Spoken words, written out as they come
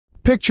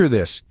Picture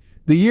this.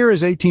 The year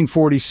is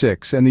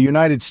 1846, and the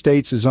United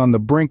States is on the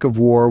brink of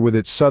war with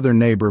its southern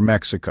neighbor,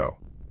 Mexico.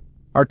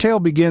 Our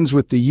tale begins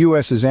with the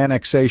U.S.'s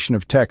annexation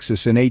of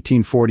Texas in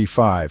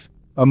 1845,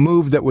 a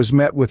move that was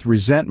met with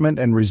resentment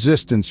and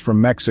resistance from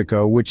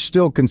Mexico, which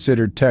still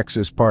considered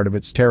Texas part of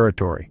its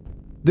territory.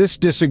 This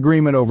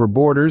disagreement over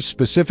borders,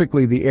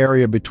 specifically the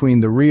area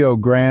between the Rio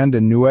Grande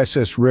and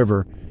Nueces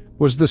River,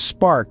 was the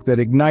spark that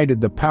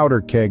ignited the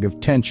powder keg of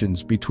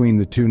tensions between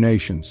the two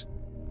nations.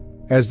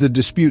 As the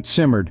dispute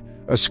simmered,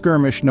 a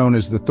skirmish known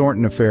as the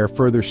Thornton Affair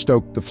further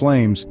stoked the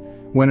flames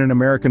when an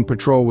American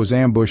patrol was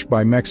ambushed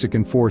by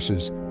Mexican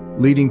forces,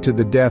 leading to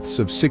the deaths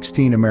of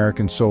 16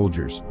 American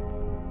soldiers.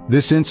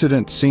 This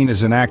incident, seen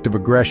as an act of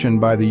aggression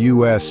by the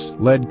U.S.,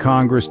 led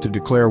Congress to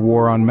declare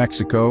war on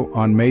Mexico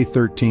on May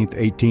 13,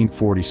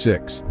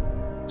 1846.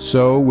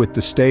 So, with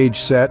the stage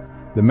set,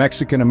 the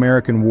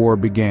Mexican-American War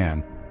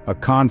began, a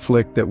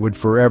conflict that would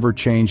forever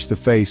change the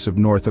face of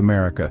North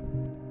America.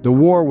 The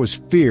war was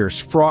fierce,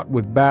 fraught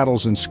with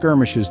battles and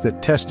skirmishes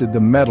that tested the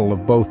mettle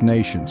of both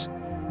nations.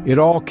 It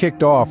all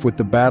kicked off with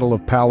the Battle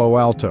of Palo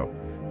Alto,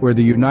 where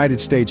the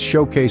United States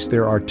showcased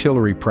their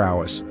artillery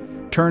prowess,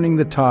 turning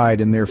the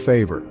tide in their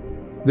favor.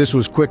 This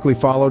was quickly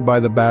followed by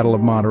the Battle of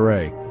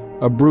Monterrey,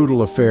 a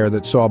brutal affair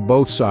that saw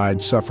both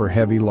sides suffer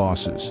heavy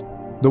losses.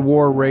 The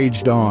war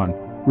raged on,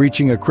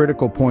 reaching a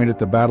critical point at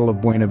the Battle of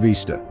Buena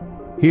Vista.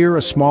 Here,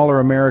 a smaller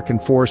American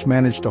force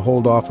managed to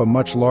hold off a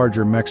much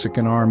larger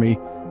Mexican army,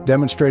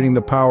 demonstrating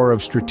the power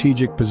of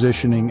strategic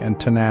positioning and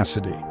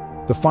tenacity.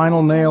 The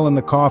final nail in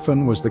the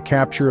coffin was the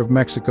capture of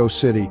Mexico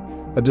City,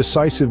 a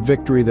decisive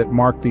victory that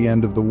marked the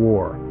end of the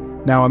war.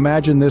 Now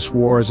imagine this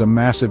war as a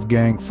massive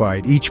gang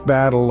fight, each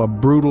battle a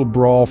brutal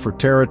brawl for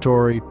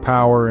territory,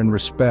 power, and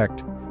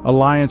respect.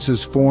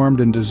 Alliances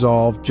formed and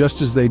dissolved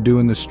just as they do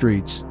in the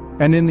streets,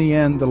 and in the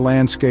end the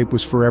landscape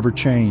was forever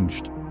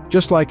changed.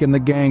 Just like in the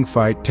gang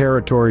fight,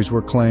 territories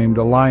were claimed,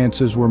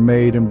 alliances were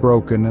made and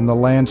broken, and the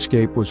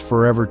landscape was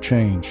forever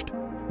changed.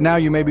 Now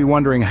you may be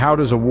wondering, how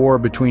does a war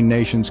between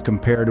nations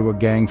compare to a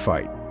gang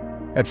fight?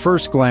 At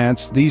first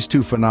glance, these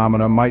two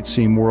phenomena might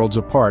seem worlds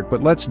apart,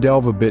 but let's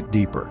delve a bit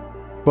deeper.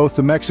 Both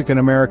the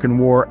Mexican-American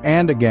War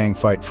and a gang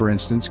fight, for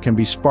instance, can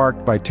be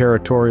sparked by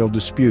territorial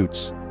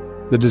disputes.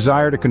 The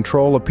desire to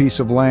control a piece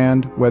of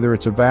land, whether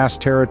it's a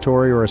vast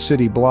territory or a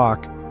city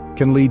block,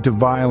 can lead to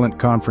violent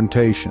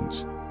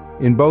confrontations.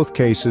 In both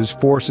cases,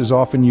 force is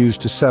often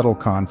used to settle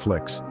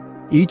conflicts.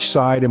 Each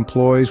side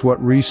employs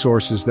what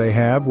resources they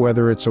have,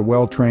 whether it's a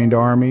well-trained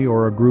army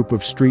or a group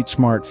of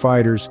street-smart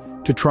fighters,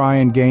 to try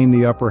and gain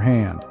the upper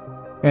hand.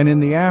 And in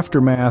the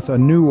aftermath, a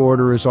new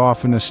order is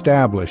often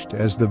established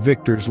as the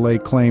victors lay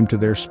claim to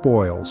their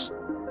spoils.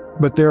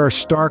 But there are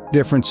stark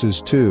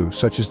differences too,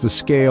 such as the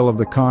scale of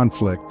the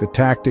conflict, the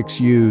tactics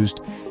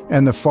used,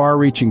 and the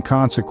far-reaching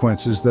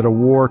consequences that a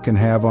war can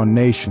have on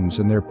nations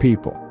and their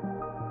people.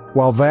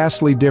 While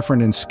vastly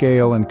different in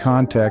scale and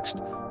context,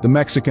 the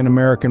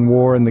Mexican-American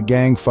War and the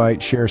gang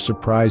fight share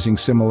surprising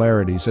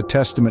similarities, a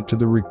testament to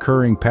the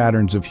recurring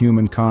patterns of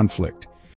human conflict.